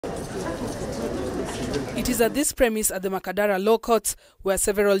It is at this premise at the Makadara Law Courts where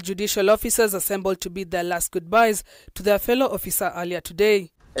several judicial officers assembled to bid their last goodbyes to their fellow officer earlier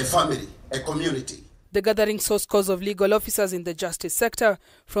today. A family, a community. The gathering saw scores of legal officers in the justice sector,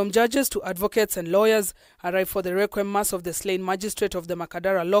 from judges to advocates and lawyers, arrive for the requiem mass of the slain magistrate of the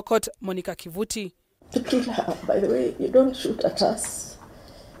Makadara Law Court, Monica Kivuti. To kill her, by the way, you don't shoot at us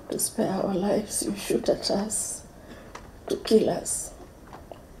to spare our lives, you shoot at us to kill us.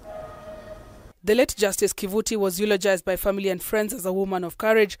 The late Justice Kivuti was eulogized by family and friends as a woman of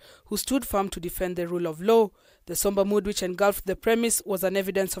courage who stood firm to defend the rule of law. The somber mood which engulfed the premise was an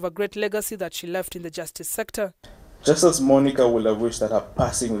evidence of a great legacy that she left in the justice sector. Just as Monica will have wished that her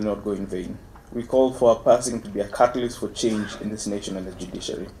passing will not go in vain, we call for her passing to be a catalyst for change in this nation and the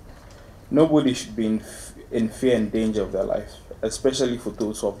judiciary. Nobody should be in fear and danger of their life, especially for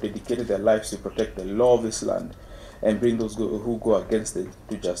those who have dedicated their lives to protect the law of this land and bring those who go against it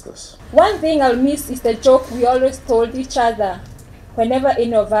to justice. One thing I'll miss is the joke we always told each other whenever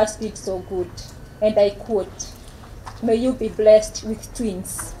any of us did so good. And I quote, "May you be blessed with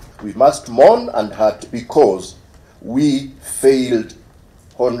twins." We must mourn and hurt because we failed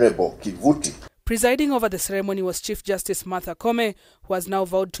Honorable Kivuti. Presiding over the ceremony was Chief Justice Martha Koome, who has now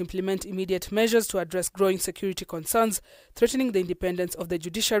vowed to implement immediate measures to address growing security concerns threatening the independence of the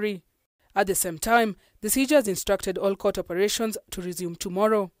judiciary. At the same time, the CJ has instructed all court operations to resume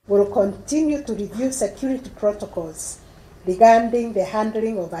tomorrow. We will continue to review security protocols regarding the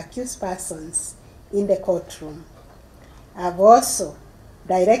handling of accused persons in the courtroom. I have also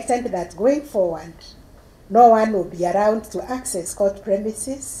directed that going forward, no one will be around to access court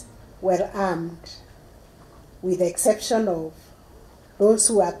premises well armed, with the exception of those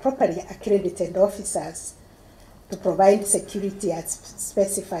who are properly accredited officers to provide security at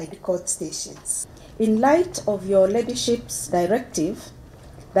specified court stations. In light of your ladyship's directive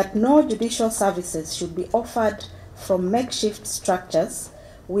that no judicial services should be offered from makeshift structures,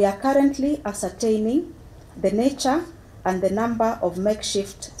 we are currently ascertaining the nature and the number of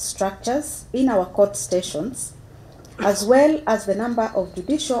makeshift structures in our court stations, as well as the number of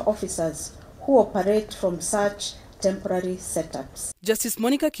judicial officers who operate from such temporary setups. Justice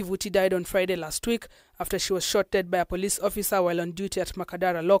Monica Kivuti died on Friday last week after she was shot dead by a police officer while on duty at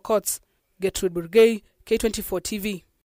Makadara Law Courts. Gertrude Burgay, K24 TV.